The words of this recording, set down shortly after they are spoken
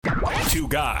Two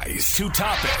guys, two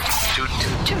topics,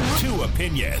 two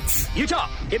opinions. You talk.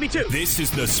 Give me two. This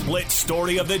is the split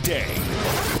story of the day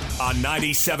on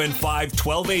 97.5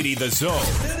 1280 The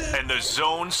Zone and The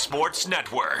Zone Sports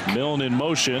Network. Milne in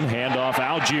motion, handoff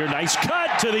Algier, nice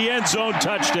cut to the end zone,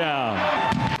 touchdown.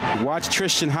 Watch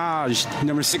Tristan Hodge,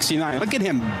 number 69. Look at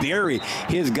him bury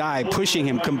his guy, pushing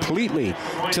him completely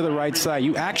to the right side.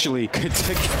 You actually could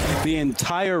take the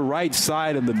entire right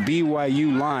side of the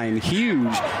BYU line.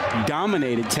 Huge,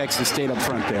 dominated Texas State up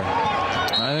front there.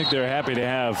 I think they're happy to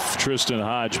have Tristan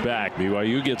Hodge back.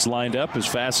 BYU gets lined up as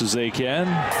fast as they can.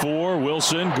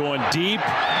 Wilson going deep.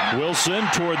 Wilson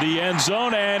toward the end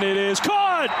zone, and it is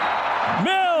caught.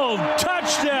 Milne,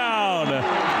 touchdown.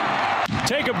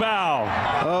 Take a bow.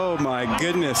 Oh, my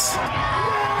goodness.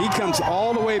 He comes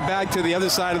all the way back to the other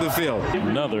side of the field.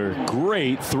 Another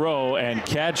great throw and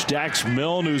catch. Dax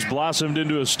Milne, who's blossomed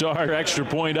into a star. Extra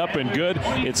point up and good.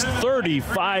 It's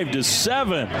 35-7.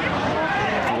 More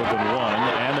than one.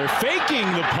 And they're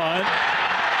faking the punt.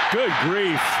 Good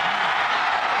grief.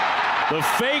 The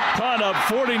fake punt up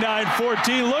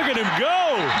 49-14. Look at him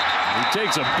go. He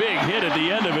takes a big hit at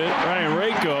the end of it. Ryan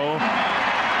Rako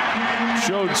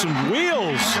showed some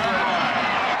wheels.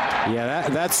 Yeah,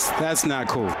 that's not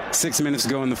cool. 6 minutes to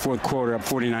go in the fourth quarter, up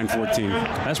 49-14.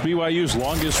 That's BYU's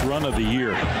longest run of the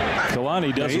year.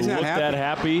 Kalani doesn't look that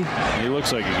happy. He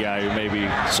looks like a guy who maybe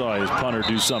saw his punter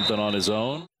do something on his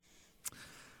own.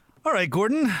 All right,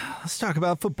 Gordon, let's talk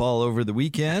about football over the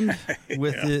weekend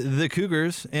with the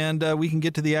Cougars, and we can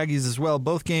get to the Aggies as well.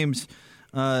 Both games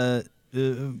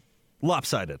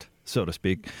lopsided, so to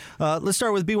speak. Let's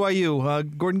start with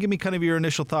BYU. Gordon, give me kind of your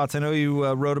initial thoughts. I know you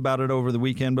wrote about it over the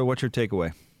weekend, but what's your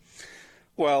takeaway?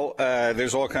 Well,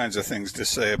 there's all kinds of things to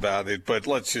say about it, but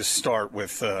let's just start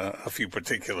with a few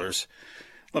particulars.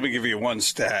 Let me give you one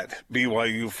stat.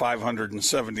 BYU,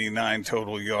 579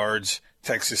 total yards.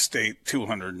 Texas State,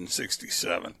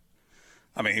 267.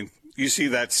 I mean, you see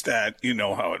that stat, you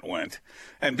know how it went.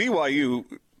 And BYU,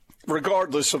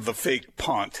 regardless of the fake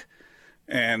punt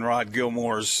and Rod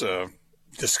Gilmore's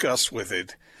disgust with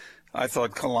it, I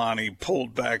thought Kalani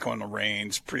pulled back on the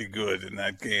reins pretty good in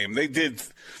that game. They did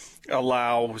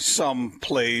allow some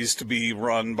plays to be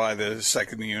run by the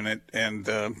second unit, and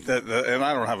and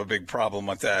I don't have a big problem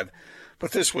with that.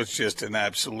 But this was just an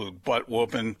absolute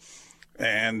butt-whooping.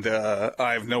 And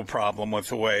I have no problem with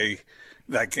the way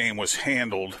that game was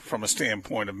handled from a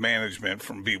standpoint of management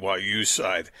from BYU's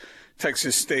side.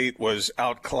 Texas State was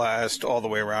outclassed all the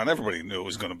way around. Everybody knew it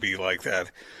was going to be like that.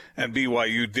 And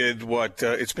BYU did what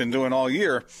it's been doing all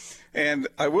year. And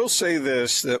I will say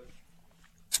this, that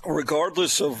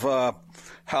regardless of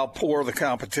how poor the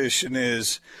competition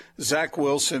is, Zach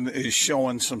Wilson is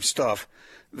showing some stuff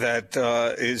that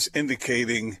is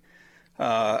indicating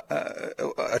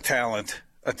a talent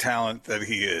that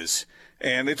he is.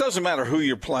 And it doesn't matter who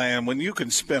you're playing. When you can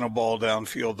spin a ball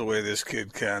downfield the way this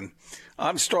kid can,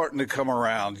 I'm starting to come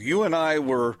around. You and I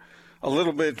were a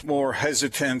little bit more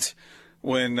hesitant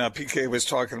when PK was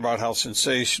talking about how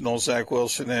sensational Zach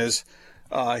Wilson is.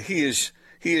 He is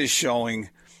showing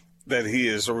that he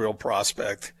is a real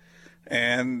prospect.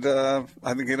 And I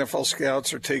think NFL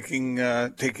scouts are taking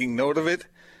note of it.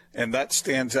 And that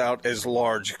stands out as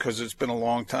large because it's been a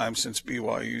long time since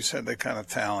BYU's had that kind of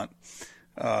talent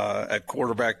at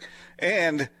quarterback.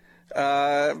 And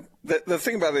the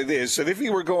thing about it is that if he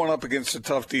were going up against a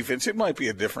tough defense, it might be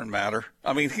a different matter.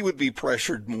 I mean, he would be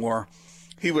pressured more.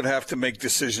 He would have to make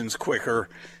decisions quicker.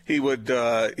 He would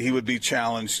be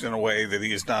challenged in a way that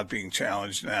he is not being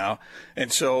challenged now. And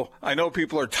so I know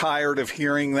people are tired of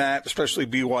hearing that, especially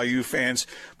BYU fans,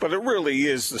 but it really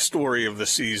is the story of the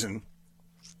season.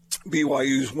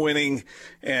 BYU's winning,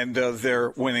 and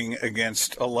they're winning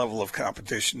against a level of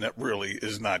competition that really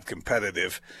is not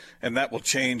competitive, and that will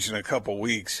change in a couple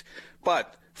weeks.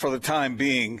 But for the time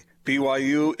being,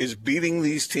 BYU is beating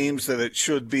these teams that it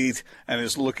should beat and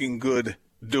is looking good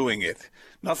doing it.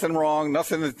 Nothing wrong,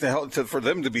 nothing for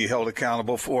them to be held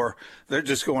accountable for. They're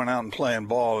just going out and playing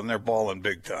ball, and they're balling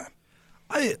big time.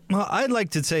 I'd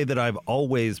like to say that I've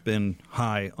always been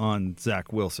high on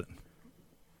Zach Wilson.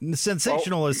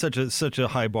 Sensational is such a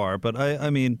high bar, but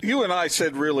I mean, you and I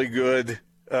said really good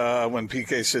when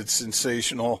PK said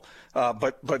sensational,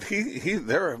 but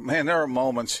there are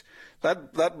moments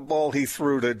that ball he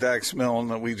threw to Dax Milne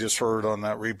that we just heard on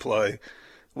that replay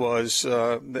was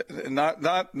not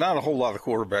a whole lot of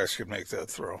quarterbacks could make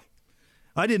that throw.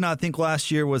 I did not think last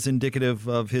year was indicative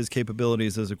of his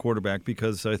capabilities as a quarterback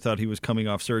because I thought he was coming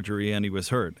off surgery and he was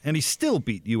hurt. And he still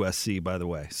beat USC, by the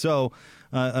way. So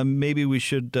maybe we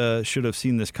should have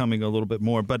seen this coming a little bit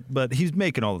more. But he's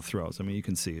making all the throws. I mean, you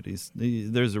can see it.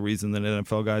 There's a reason that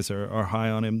NFL guys are high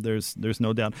on him. There's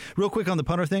no doubt. Real quick on the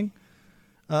punter thing.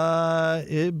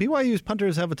 BYU's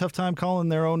punters have a tough time calling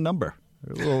their own number.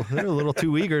 They're a little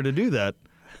too eager to do that.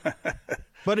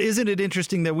 But isn't it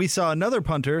interesting that we saw another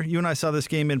punter? You and I saw this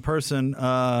game in person,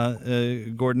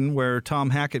 Gordon, where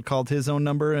Tom Hackett called his own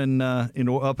number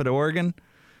up at Oregon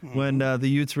when the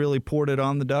Utes really poured it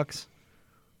on the Ducks.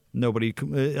 Nobody.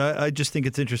 I just think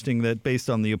it's interesting that based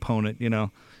on the opponent,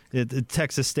 at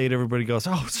Texas State, everybody goes,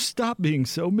 "Oh, stop being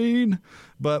so mean."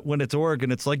 But when it's Oregon,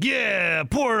 it's like, "Yeah,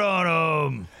 pour it on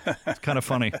them." It's kind of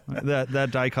funny,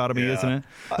 that dichotomy, isn't it?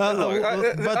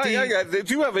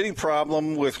 Do you have any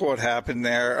problem with what happened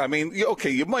there? I mean,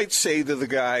 okay, you might say to the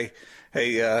guy,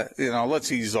 "Hey,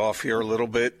 let's ease off here a little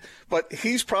bit." But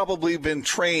he's probably been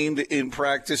trained in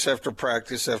practice after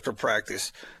practice after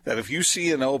practice that if you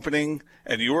see an opening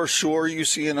and you're sure you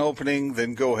see an opening,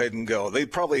 then go ahead and go. They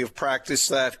probably have practiced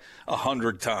that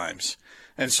 100 times.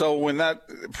 And so when that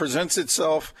presents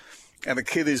itself and a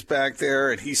kid is back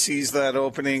there and he sees that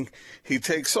opening, he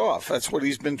takes off. That's what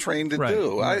he's been trained to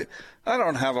do. Right. I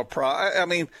don't have a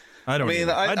problem. I know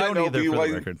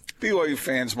BYU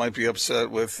fans might be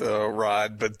upset with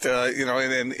Rod, but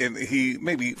and he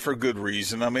maybe for good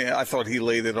reason. I mean, I thought he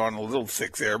laid it on a little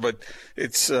thick there, but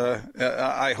it's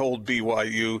I hold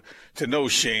BYU to no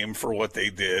shame for what they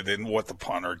did and what the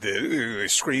punter did. They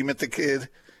scream at the kid.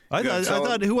 I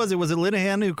thought who was it? Was it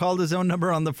Linehan who called his own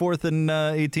number on the 4th and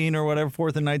 18 or whatever,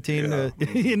 4th and 19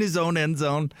 in his own end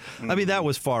zone? Mm-hmm. I mean, that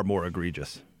was far more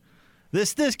egregious.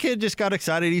 This kid just got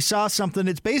excited. He saw something.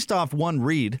 It's based off one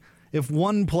read. If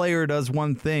one player does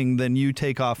one thing, then you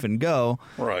take off and go.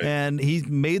 Right. And he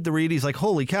made the read. He's like,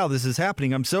 holy cow, this is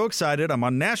happening. I'm so excited. I'm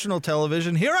on national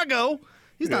television. Here I go.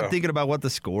 He's not thinking about what the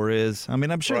score is. I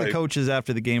mean, I'm sure the coaches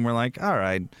after the game were like, all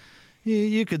right,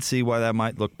 you could see why that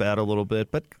might look bad a little bit,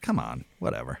 but come on,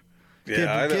 whatever.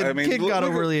 Yeah, kid got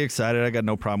overly excited. I got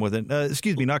no problem with it.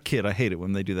 Excuse me, not kid. I hate it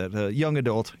when they do that. Young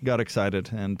adult got excited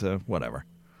and whatever.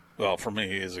 Well, for me,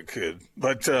 he is a kid.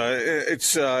 But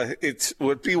it's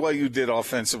what BYU did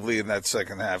offensively in that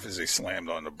second half is they slammed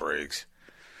on the brakes.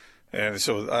 And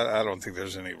so I don't think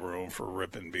there's any room for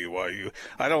ripping BYU.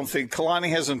 I don't think Kalani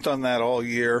hasn't done that all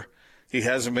year. He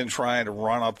hasn't been trying to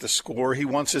run up the score. He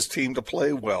wants his team to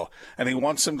play well, and he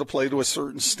wants them to play to a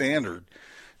certain standard.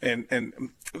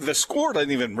 And the score doesn't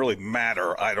even really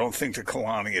matter, I don't think, to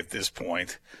Kalani at this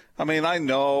point. I mean, I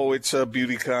know it's a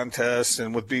beauty contest,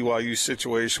 and with BYU's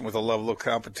situation, with the level of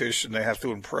competition, they have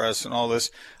to impress and all this.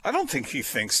 I don't think he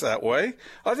thinks that way.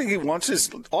 I think he wants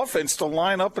his offense to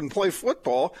line up and play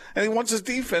football, and he wants his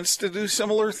defense to do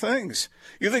similar things.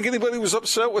 You think anybody was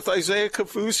upset with Isaiah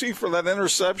Kafusi for that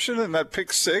interception and that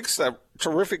pick six, that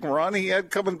terrific run he had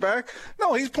coming back?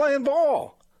 No, he's playing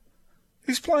ball.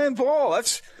 He's playing ball.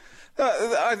 That's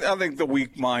I think the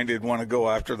weak-minded want to go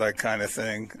after that kind of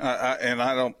thing, and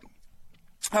I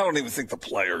don't even think the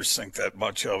players think that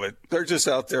much of it. They're just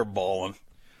out there balling.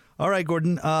 All right,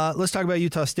 Gordon. Let's talk about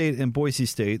Utah State and Boise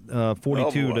State.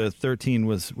 42-13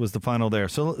 was the final there.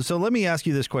 So let me ask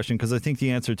you this question because I think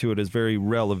the answer to it is very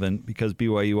relevant because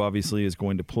BYU obviously is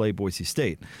going to play Boise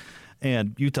State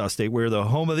and Utah State. We're the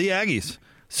home of the Aggies.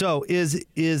 So is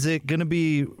Boise going to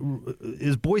be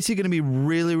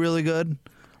really, really good,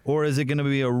 or is it going to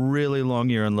be a really long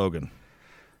year in Logan?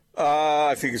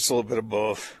 I think it's a little bit of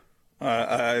both.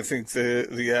 I think the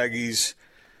Aggies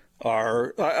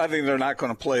are. I think they're not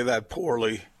going to play that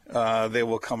poorly. They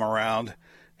will come around,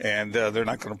 and they're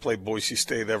not going to play Boise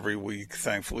State every week.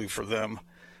 Thankfully for them,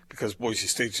 because Boise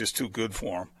State's just too good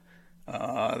for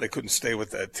them. They couldn't stay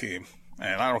with that team.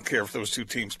 And I don't care if those two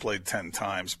teams played 10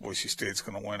 times. Boise State's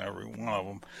going to win every one of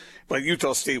them. But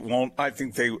Utah State won't. I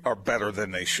think they are better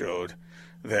than they showed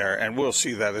there. And we'll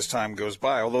see that as time goes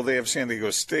by, although they have San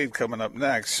Diego State coming up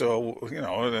next. So,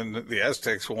 and the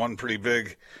Aztecs won pretty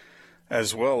big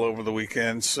as well over the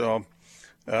weekend. So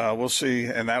we'll see.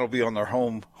 And that'll be on their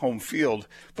home field.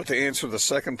 But to answer the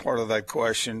second part of that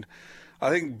question, I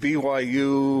think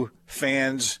BYU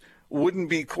fans wouldn't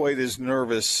be quite as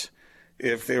nervous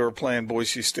if they were playing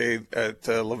Boise State at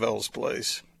Lavelle's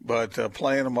place. But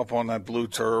playing them up on that blue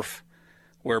turf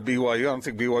where BYU, I don't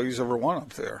think BYU's ever won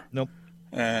up there. Nope.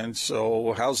 And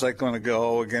so how's that going to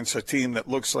go against a team that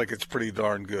looks like it's pretty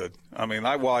darn good? I mean,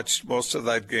 I watched most of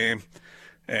that game,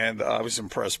 and I was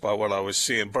impressed by what I was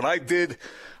seeing. But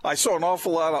I saw an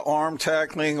awful lot of arm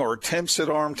tackling or attempts at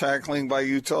arm tackling by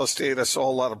Utah State. I saw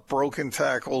a lot of broken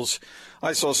tackles.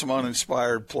 I saw some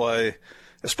uninspired play,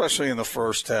 especially in the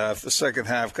first half. The second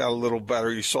half got a little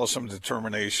better. You saw some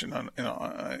determination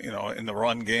in the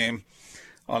run game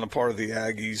on the part of the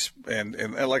Aggies. And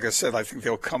like I said, I think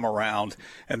they'll come around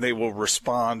and they will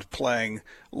respond playing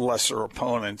lesser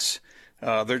opponents.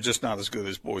 They're just not as good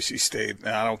as Boise State. And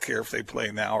I don't care if they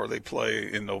play now or they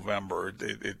play in November.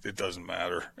 It doesn't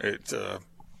matter.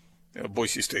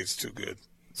 Boise State's too good.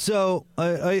 So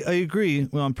I agree,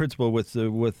 well, on principle with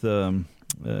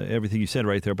everything you said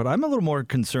right there, but I'm a little more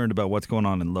concerned about what's going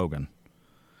on in Logan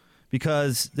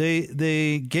because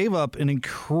they gave up an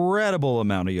incredible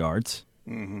amount of yards,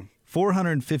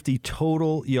 450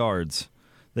 total yards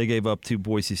they gave up to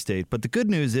Boise State. But the good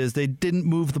news is they didn't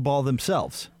move the ball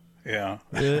themselves. Yeah.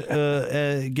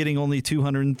 Getting only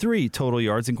 203 total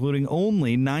yards, including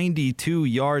only 92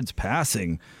 yards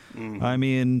passing. I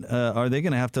mean, are they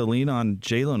going to have to lean on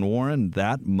Jalen Warren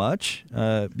that much?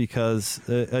 Because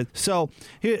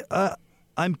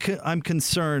I'm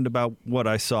concerned about what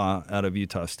I saw out of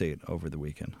Utah State over the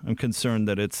weekend. I'm concerned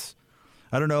that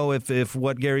I don't know if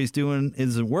what Gary's doing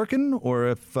isn't working or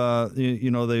if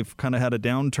they've kind of had a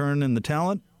downturn in the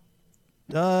talent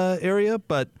area,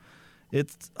 but.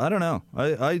 I don't know.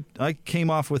 I came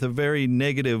off with a very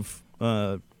negative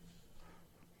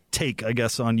take, I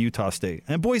guess, on Utah State.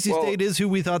 And Boise State is who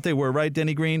we thought they were, right,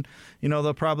 Denny Green?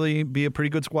 They'll probably be a pretty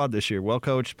good squad this year. Well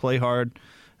coached, play hard.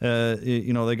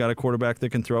 They got a quarterback that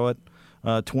can throw it.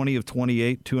 20 of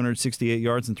 28, 268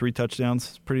 yards and 3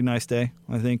 touchdowns. Pretty nice day.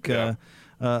 I think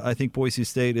I think Boise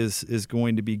State is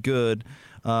going to be good.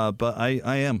 But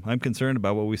I'm concerned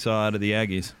about what we saw out of the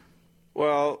Aggies.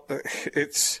 Well,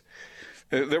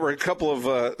 there were a couple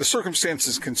of the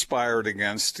circumstances conspired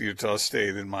against Utah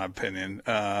State, in my opinion.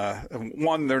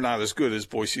 One, they're not as good as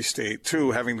Boise State.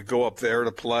 2, having to go up there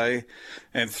to play.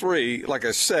 And 3, like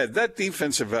I said, that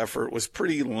defensive effort was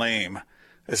pretty lame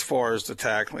as far as the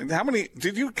tackling.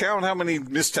 Did you count how many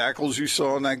missed tackles you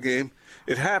saw in that game?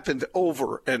 It happened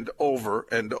over and over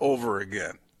and over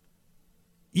again.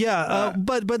 Yeah,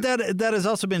 but that has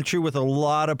also been true with a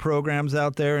lot of programs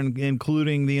out there,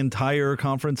 including the entire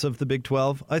conference of the Big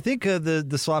 12. I think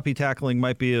the sloppy tackling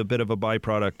might be a bit of a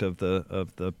byproduct of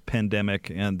the pandemic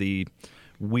and the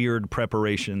weird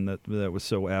preparation that was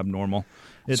so abnormal.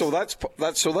 So that's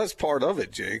part of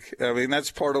it, Jake. I mean,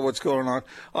 that's part of what's going on.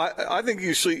 I think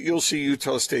you'll see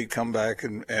Utah State come back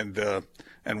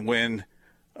and win.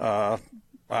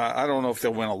 I don't know if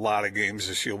they'll win a lot of games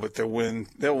this year, but they'll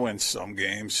win some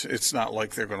games. It's not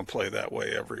like they're going to play that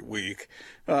way every week.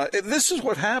 This is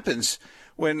what happens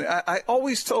when I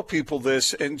always tell people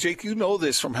this, and Jake, you know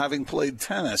this from having played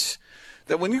tennis,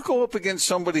 that when you go up against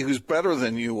somebody who's better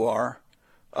than you are,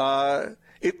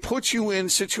 it puts you in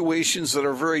situations that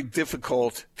are very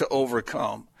difficult to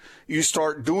overcome. You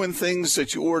start doing things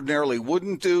that you ordinarily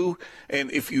wouldn't do, and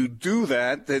if you do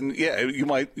that, then you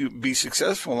might be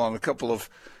successful on a couple of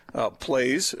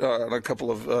plays, on a couple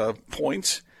of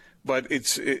points. But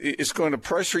it's going to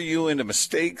pressure you into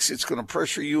mistakes. It's going to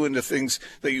pressure you into things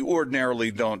that you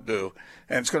ordinarily don't do,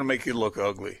 and it's going to make you look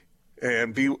ugly.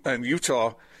 And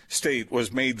Utah State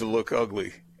was made to look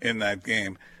ugly in that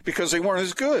game because they weren't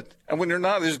as good. And when you're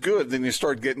not as good, then you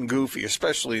start getting goofy,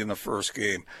 especially in the first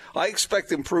game. I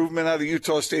expect improvement out of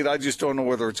Utah State. I just don't know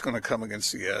whether it's going to come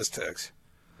against the Aztecs.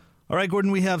 All right,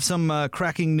 Gordon, we have some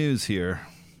cracking news here.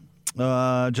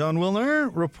 John Wilner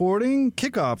reporting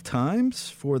kickoff times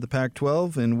for the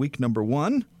Pac-12 in week number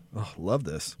 1. Oh, love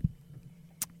this.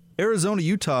 Arizona,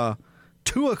 Utah,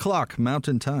 2 o'clock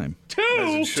Mountain Time.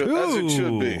 As it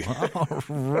should be. All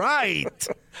right.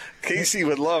 Casey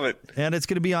would love it. And it's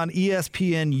going to be on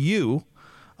ESPNU.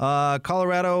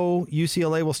 Colorado,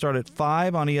 UCLA will start at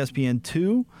 5 on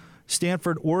ESPN2.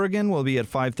 Stanford, Oregon will be at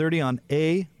 5:30 on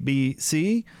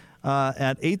ABC.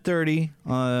 At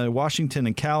 8:30, Washington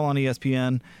and Cal on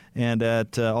ESPN. And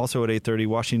also at 8:30,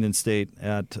 Washington State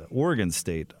at Oregon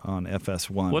State on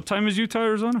FS1. What time is Utah,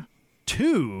 Arizona?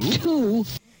 2?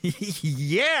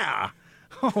 Yeah.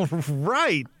 All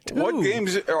right. 2. What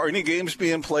games are any games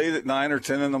being played at 9 or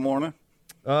 10 in the morning?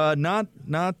 Not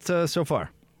so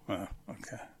far. Oh,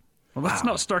 okay. Well, let's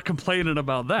not start complaining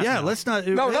about that. Yeah, now. let's not.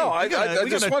 I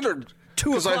just wondered.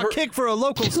 2 o'clock kick for a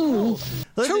local school.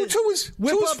 Two is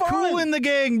up fine. Cool in the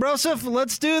gang, Broseph.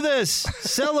 Let's do this.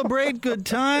 Celebrate good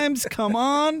times. Come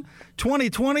on.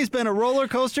 2020's been a roller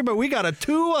coaster, but we got a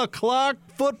 2 o'clock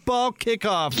football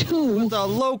kickoff with a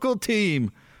local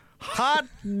team. Hot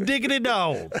diggity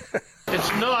dog. It's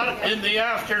not in the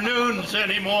afternoons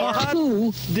anymore.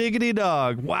 Diggity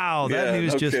dog. Wow, that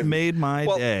news just made my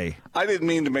day. I didn't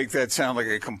mean to make that sound like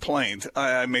a complaint.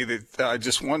 I made it. I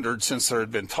just wondered, since there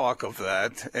had been talk of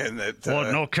that, and that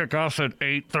no kickoff at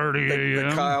 8:30 a.m.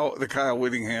 The Kyle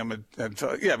Whittingham had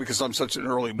because I'm such an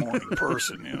early morning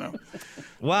person, you know.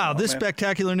 Wow, this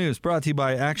spectacular news brought to you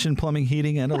by Action Plumbing,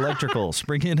 Heating, and Electrical.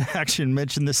 Spring into action.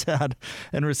 Mention this ad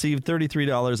and receive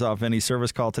 $33 off any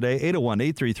service call today.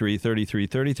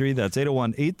 801-833-3333. That's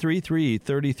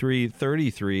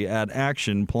 801-833-3333 at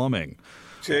Action Plumbing.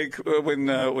 Jake,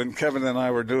 when Kevin and I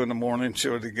were doing the morning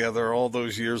show together all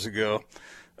those years ago,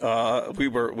 I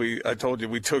told you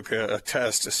we took a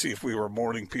test to see if we were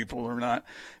morning people or not.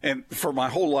 And for my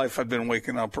whole life, I've been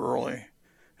waking up early.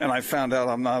 And I found out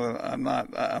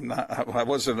I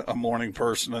wasn't a morning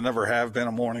person. I never have been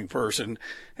a morning person.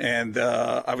 And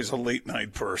I was a late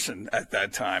night person at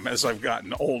that time. As I've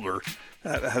gotten older,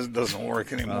 that doesn't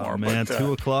work anymore. Oh, man, but,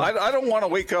 2 o'clock. I don't want to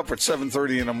wake up at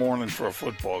 7:30 in the morning for a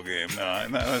football game. No,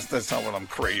 that's not what I'm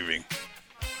craving.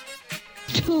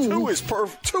 Two is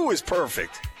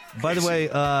perfect. By the way,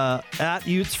 at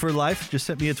Utes for Life just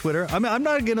sent me a Twitter. I'm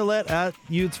not going to let at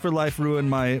Utes for Life ruin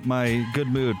my good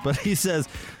mood, but he says,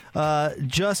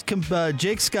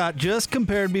 Jake Scott just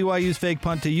compared BYU's fake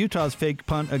punt to Utah's fake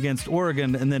punt against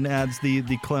Oregon, and then adds the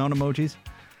clown emojis.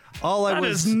 That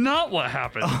is not what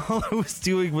happened. All I was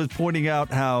doing was pointing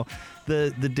out how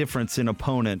the difference in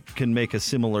opponent can make a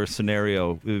similar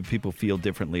scenario. People feel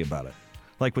differently about it.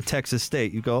 Like with Texas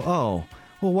State, you go, oh,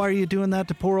 well, why are you doing that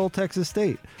to poor old Texas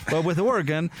State? But with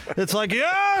Oregon, it's like,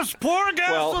 yes, pour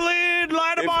gasoline,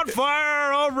 light them on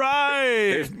fire, all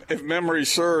right. If memory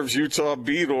serves, Utah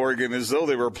beat Oregon as though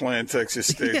they were playing Texas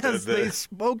State. Yes, they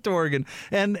smoked Oregon.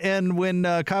 And when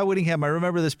Kyle Whittingham, I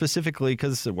remember this specifically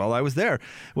because, well, I was there,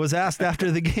 was asked after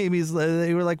the game,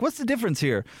 they were like, what's the difference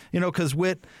here? You know, because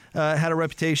Witt had a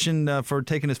reputation for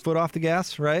taking his foot off the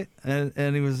gas, right?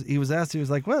 And he was asked, he was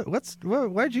like,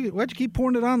 why'd you keep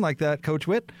pouring it on like that, Coach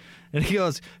Witt? And he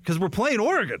goes, because we're playing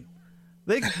Oregon.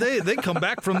 They come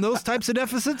back from those types of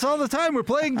deficits all the time. We're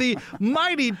playing the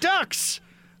Mighty Ducks.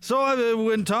 So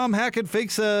when Tom Hackett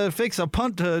fakes a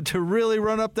punt to really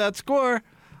run up that score,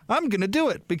 I'm going to do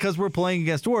it because we're playing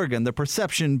against Oregon, the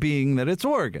perception being that it's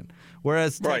Oregon.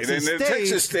 Whereas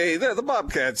Texas State, the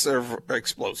Bobcats are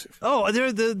explosive. Oh,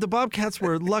 the Bobcats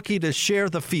were lucky to share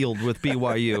the field with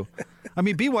BYU. I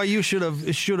mean, BYU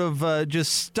should have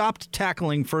just stopped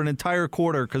tackling for an entire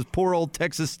quarter because poor old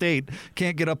Texas State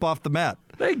can't get up off the mat.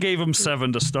 They gave him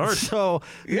 7 to start. So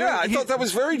I thought that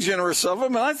was very generous of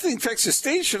him, and I think Texas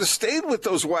State should have stayed with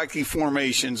those wacky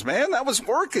formations. Man, that was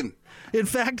working. In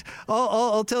fact,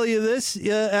 I'll tell you this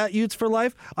at Utes for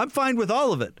Life, I'm fine with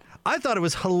all of it. I thought it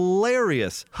was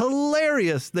hilarious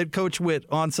that Coach Witt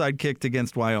onside kicked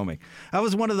against Wyoming. That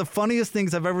was one of the funniest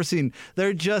things I've ever seen.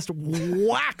 They're just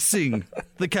waxing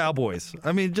the Cowboys.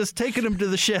 I mean, just taking them to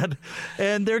the shed,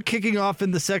 and they're kicking off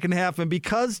in the second half. And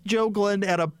because Joe Glenn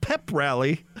at a pep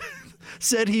rally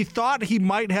said he thought he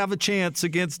might have a chance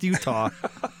against Utah,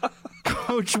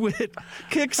 Coach Witt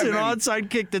kicks an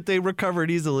onside kick that they recovered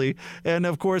easily, and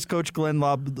of course, Coach Glenn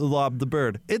lobbed the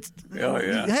bird.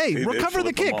 Hey, recover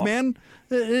the kick, man.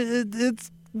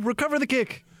 It's recover the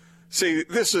kick. See,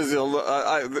 this is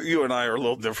you and I are a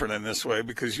little different in this way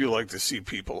because you like to see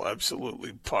people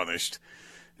absolutely punished.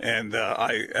 And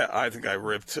I think I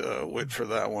ripped Witt for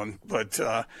that one, but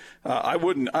I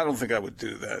wouldn't. I don't think I would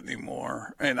do that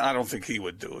anymore, and I don't think he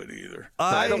would do it either.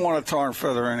 I don't want to tar and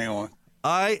feather anyone.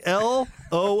 I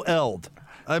LOL'd.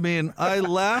 I mean, I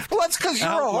laughed. Well, that's because you're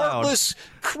a heartless,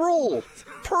 cruel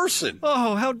person.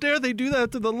 Oh, how dare they do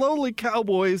that to the lowly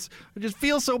Cowboys? I just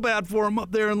feel so bad for them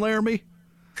up there in Laramie.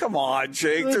 Come on,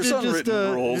 Jake. There's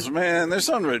unwritten rules, man. There's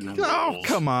unwritten rules. Oh,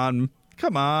 come on.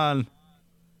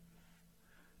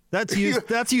 That's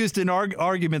used in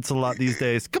arguments a lot these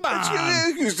days. Come on.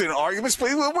 It's used in arguments,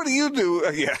 but what do you do?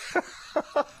 Yeah.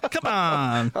 Come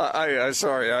on. I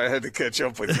sorry, I had to catch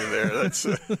up with you there. That's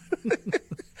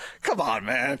come on,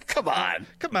 man. Come on.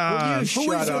 Will you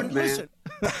shut up, man.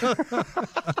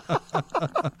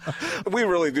 We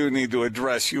really do need to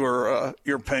address your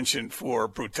penchant for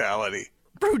brutality.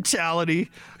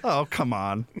 Brutality? Oh, come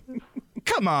on.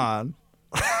 Come on.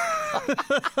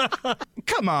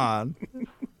 Come on.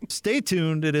 Stay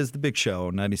tuned. It is The Big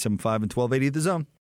Show, 97.5 and 1280 The Zone.